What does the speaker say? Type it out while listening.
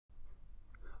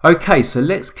Okay, so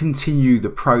let's continue the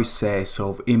process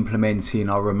of implementing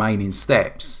our remaining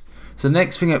steps. So the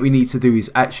next thing that we need to do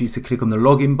is actually to click on the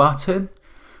login button.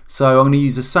 So I'm going to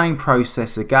use the same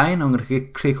process again. I'm going to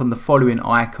click on the following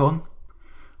icon.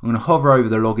 I'm going to hover over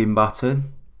the login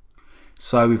button.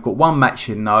 So we've got one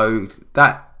matching node.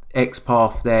 That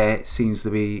XPath there seems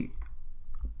to be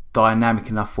dynamic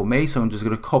enough for me. So I'm just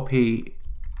going to copy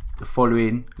the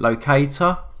following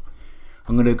locator.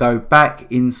 I'm going to go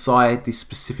back inside this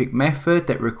specific method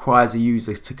that requires a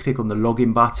user to click on the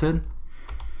login button.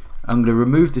 I'm going to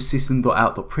remove the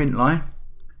system.out.println.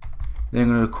 Then I'm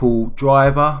going to call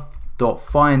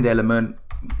driver.findElement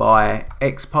by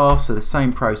XPath, so the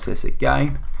same process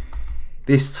again.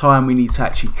 This time we need to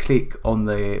actually click on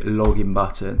the login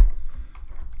button.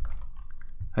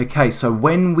 Okay, so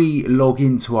when we log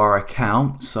into our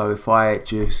account, so if I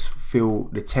just fill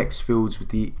the text fields with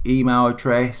the email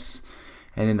address,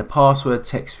 and in the password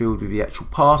text field with the actual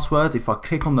password, if I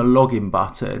click on the login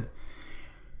button,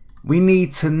 we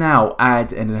need to now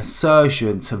add an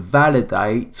assertion to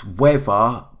validate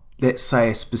whether, let's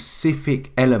say, a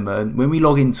specific element, when we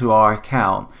log into our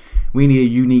account, we need a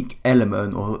unique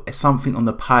element or something on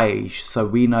the page so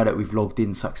we know that we've logged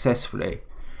in successfully.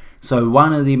 So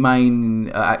one of the main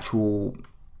actual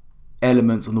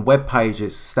elements on the web page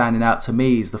that's standing out to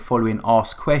me is the following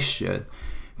ask question.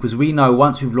 Because we know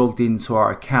once we've logged into our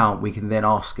account, we can then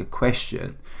ask a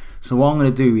question. So what I'm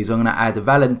going to do is I'm going to add a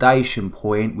validation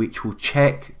point which will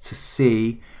check to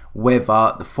see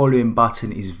whether the following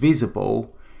button is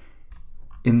visible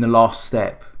in the last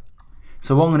step.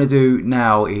 So what I'm going to do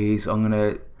now is I'm going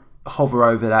to hover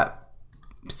over that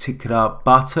particular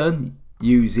button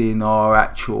using our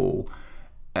actual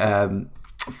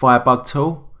Firebug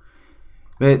tool.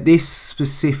 But this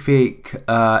specific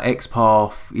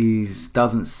XPath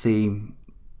doesn't seem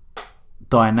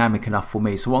dynamic enough for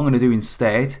me. So what I'm going to do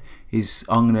instead is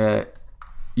I'm going to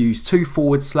use 2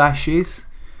 forward slashes,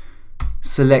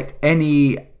 select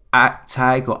any at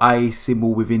tag or a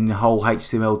symbol within the whole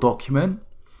HTML document.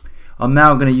 I'm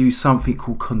now going to use something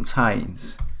called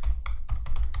contains.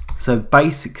 So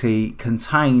basically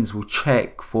contains will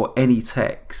check for any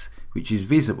text which is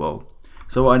visible.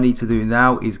 So what I need to do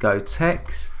now is go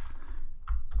text,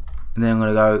 and then I'm going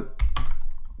to go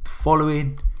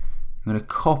following. I'm going to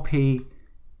copy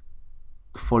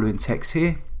the following text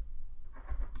here.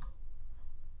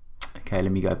 Okay,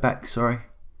 let me go back, sorry.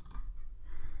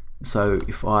 So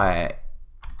let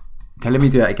me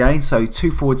do that again. So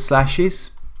 2 forward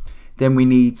slashes, then we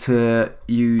need to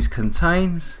use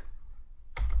contains.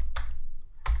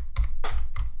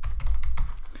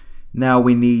 Now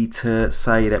we need to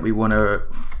say that we want to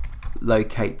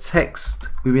locate text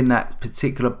within that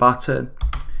particular button.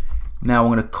 Now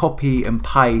I'm going to copy and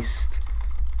paste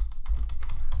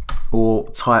or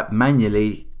type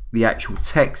manually the actual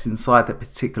text inside that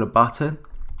particular button.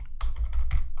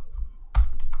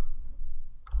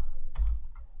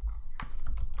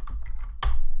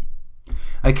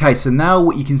 Okay, so now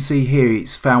what you can see here,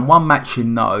 it's found one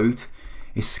matching node.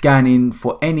 Is scanning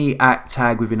for any at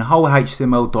tag within the whole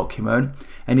HTML document,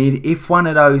 and if one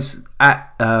of those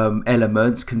at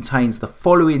elements contains the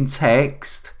following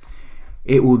text,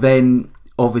 it will then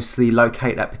obviously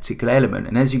locate that particular element.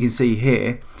 And as you can see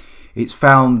here, it's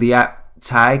found the at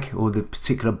tag or the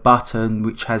particular button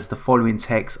which has the following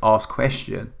text, ask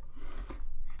question.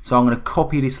 So I'm going to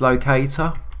copy this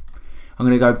locator. I'm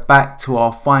going to go back to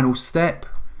our final step.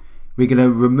 We're going to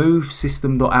remove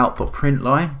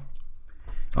system.out.println.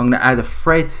 I'm going to add a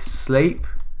thread sleep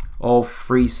of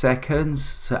 3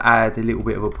 seconds to add a little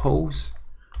bit of a pause.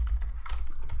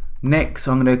 Next,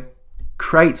 I'm going to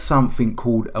create something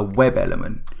called a web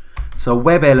element. So a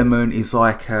web element is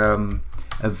like a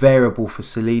variable for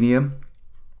Selenium.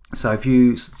 So if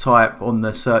you type on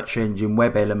the search engine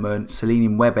WebElement,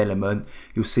 Selenium WebElement,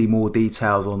 you'll see more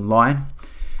details online.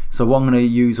 So what I'm going to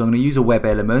use a web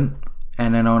element,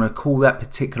 and then I'm going to call that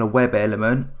particular web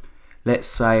element, let's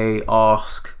say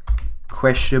ask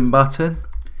question button.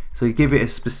 So give it a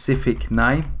specific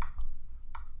name.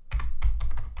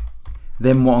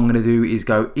 Then what I'm going to do is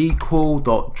go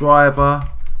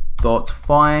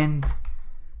equal.driver.find,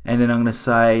 and then I'm going to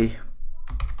say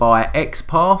by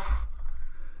XPath.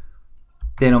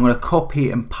 Then I'm going to copy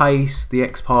and paste the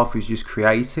XPath we've just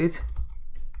created.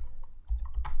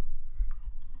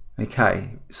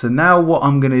 Okay, so now what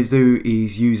I'm going to do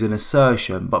is use an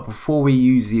assertion, but before we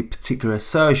use the particular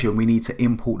assertion, we need to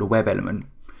import the web element.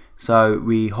 So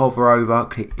we hover over,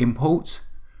 click import.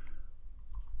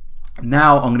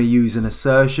 Now I'm going to use an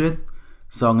assertion,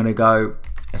 so I'm going to go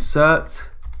assert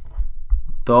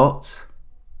dot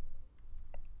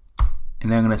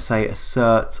And then I'm going to say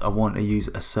assert, I want to use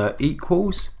assert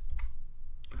equals.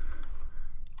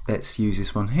 Let's use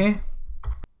this one here.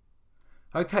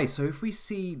 Okay, so if we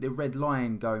see the red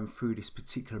line going through this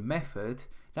particular method,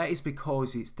 that is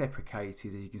because it's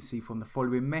deprecated, as you can see from the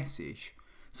following message.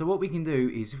 So what we can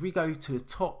do is, if we go to the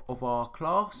top of our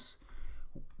class,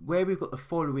 where we've got the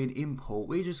following import,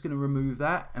 we're just going to remove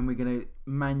that and we're going to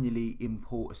manually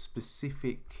import a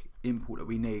specific import that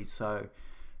we need. So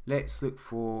let's look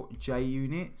for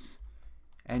JUnit,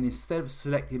 and instead of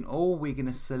selecting all, we're going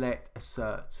to select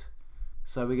assert.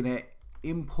 So we're going to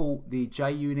import the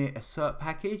JUnit assert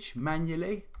package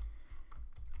manually.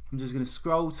 I'm just going to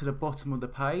scroll to the bottom of the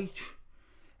page,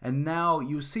 and now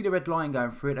you'll see the red line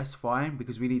going through it. That's fine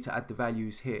because we need to add the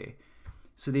values here.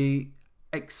 So the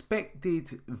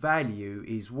expected value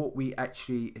is what we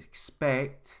actually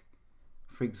expect.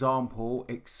 For example,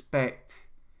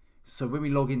 so when we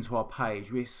log into our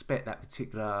page, we expect that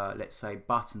particular, let's say,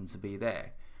 button to be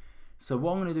there. So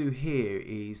what I'm going to do here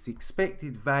is the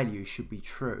expected value should be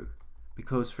true,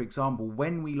 because for example,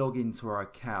 when we log into our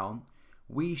account,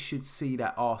 we should see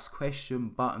that ask question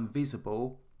button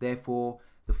visible. Therefore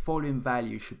the following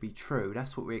value should be true.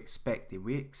 That's what we're expecting.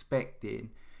 We're expecting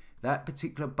that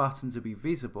particular button to be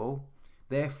visible,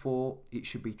 therefore it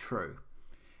should be true.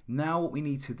 Now what we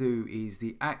need to do is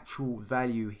the actual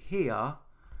value here,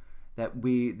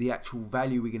 the actual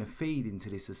value we're going to feed into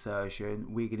this assertion,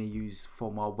 we're going to use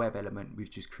from our web element we've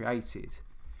just created.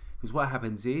 Because what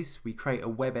happens is we create a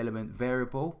web element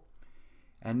variable,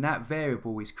 and that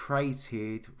variable is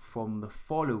created from the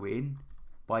following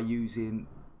by using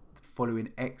the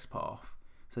following XPath.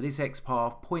 So this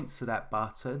XPath points to that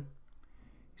button,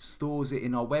 stores it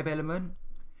in our web element.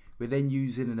 We're then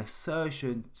using an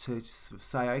assertion to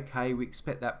say, okay, we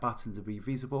expect that button to be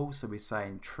visible, so we're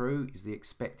saying true is the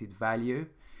expected value,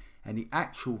 and the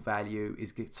actual value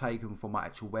is taken from our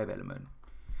actual web element.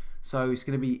 So it's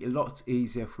going to be a lot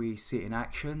easier if we see it in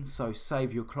action. So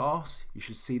save your class. You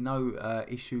should see no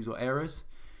issues or errors.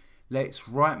 Let's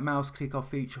right mouse click our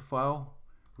feature file,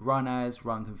 run as,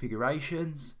 run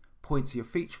configurations, point to your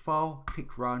feature file,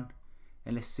 click run,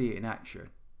 and let's see it in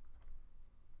action.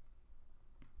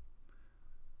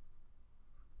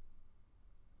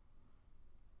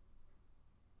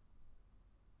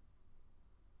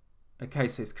 Okay,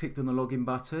 so it's clicked on the login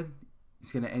button.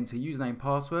 It's going to enter username and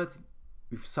password.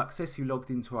 We've successfully logged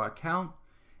into our account,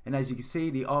 and as you can see,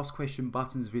 the ask question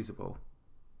button is visible.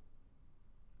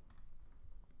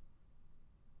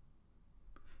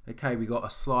 Okay, we got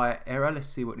a slight error. Let's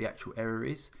see what the actual error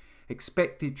is.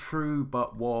 Expected true,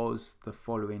 but was the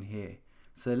following here.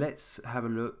 So let's have a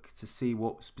look to see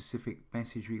what specific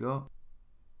message we got.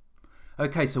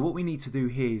 Okay, so what we need to do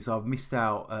here is I've missed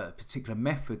out a particular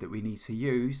method that we need to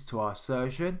use to our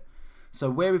assertion. So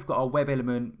where we've got our web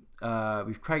element,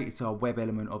 we've created our web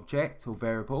element object or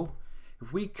variable.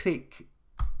 If we click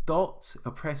dot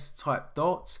or press type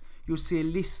dot, you'll see a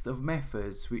list of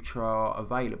methods which are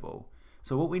available.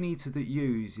 So what we need to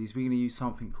use is we're going to use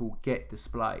something called get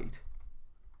displayed.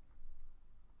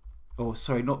 Or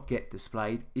sorry, not get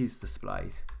displayed, is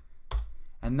displayed.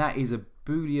 And that is a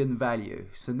Boolean value.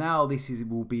 So now this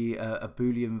will be a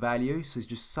Boolean value. So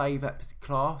just save that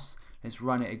class. Let's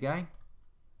run it again.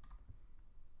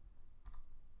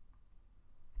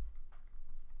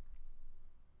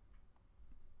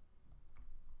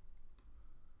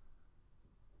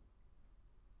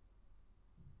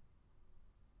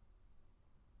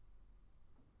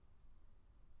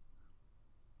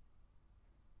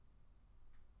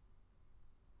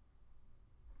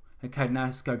 Okay, now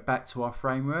let's go back to our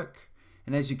framework,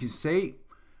 and as you can see,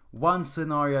 one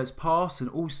scenario has passed and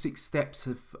all 6 steps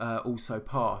have also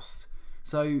passed.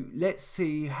 So let's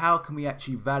see how can we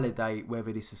actually validate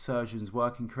whether this assertion is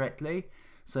working correctly.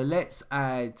 So let's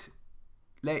actually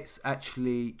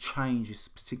change this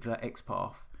particular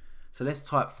XPath. So let's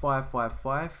type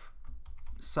 555,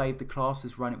 save the class,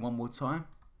 let's run it one more time.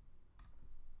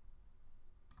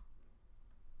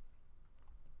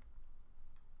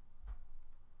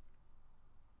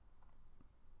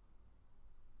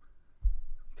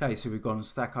 Okay, so we've gone on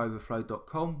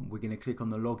stackoverflow.com. We're going to click on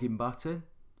the login button.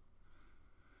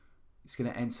 It's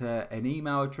going to enter an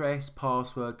email address,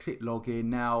 password, click login.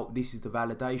 Now this is the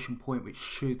validation point which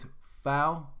should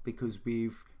fail because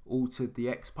we've altered the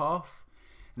XPath.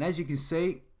 And as you can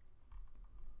see,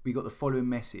 we got the following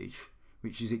message,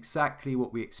 which is exactly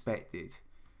what we expected.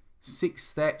 6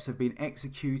 steps have been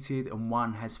executed and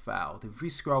 1 has failed. If we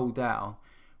scroll down,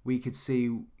 we could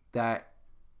see that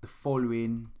the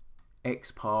following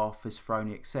XPath has thrown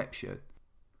the exception.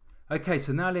 Okay,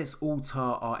 so now let's alter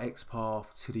our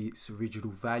XPath to its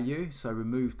original value. So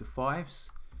remove the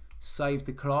 5s. save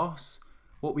the class.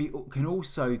 What we can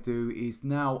also do is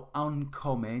now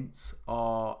uncomment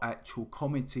our actual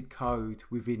commented code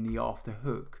within the after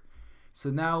hook.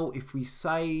 So now if we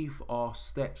save our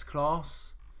steps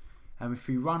class and if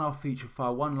we run our feature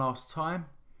file one last time,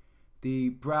 the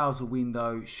browser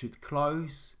window should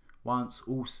close once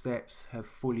all steps have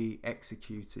fully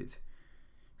executed.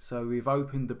 So we've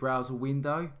opened the browser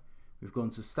window, we've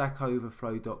gone to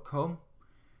stackoverflow.com.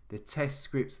 The test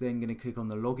script's then going to click on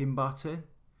the login button.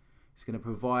 It's going to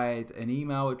provide an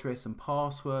email address and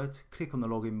password, click on the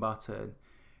login button,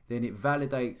 then it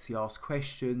validates the ask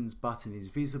questions button is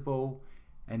visible,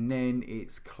 and then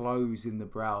it's closing the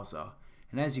browser.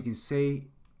 And as you can see,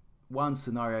 one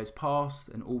scenario is passed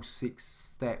and all 6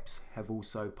 steps have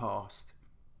also passed.